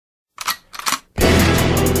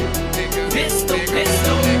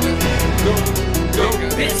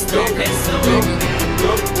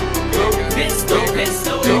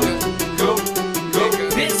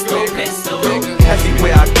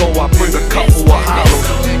bring a couple of hollows.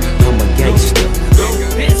 I'm a gangster.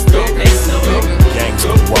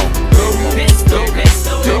 Gangster, whoa.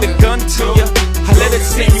 Bring the gun to ya, I let it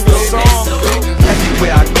sing you a song.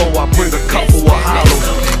 Everywhere I go, I bring a couple of hollows.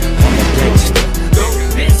 I'm a gangster.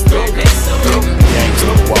 Gangster,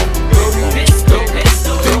 whoa.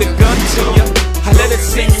 Bring the gun to ya, I let it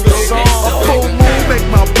sing you a song. A full moon make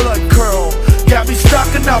my blood curl. Got me stuck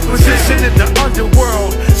in opposition in the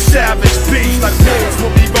underworld. Savage beats like wolves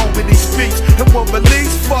will be roaming these streets. And one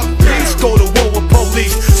release, fuck peace, go to war with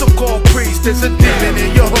police. So-called priest, there's a demon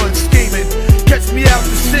in your hood scheming. Catch me out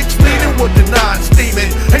the 6 leading with the 9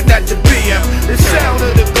 steaming. Ain't that the BM? The sound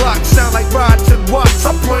of the Glock sound like rods and watts.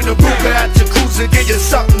 I point a Ruger at your cruiser, get you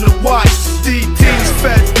something to watch. DTs,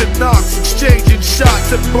 feds, the knocks, exchanging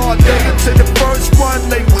shots. And broad day into the first one,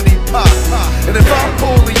 late when he pop. And if I'm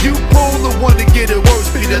pulling, you pull, the one to get it worse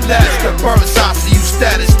be the last to burst. I see you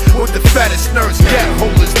status with the fattest nurse. Gap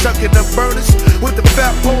holders tucking the burners with the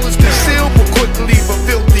fat pullers concealed, but quickly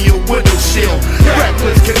revealed to your window shield.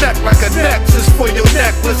 Reckless connect like a nexus for your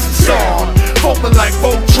necklace and song. Foaming like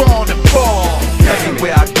Voltron and ball.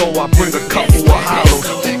 Everywhere I go, I bring a couple of hollows.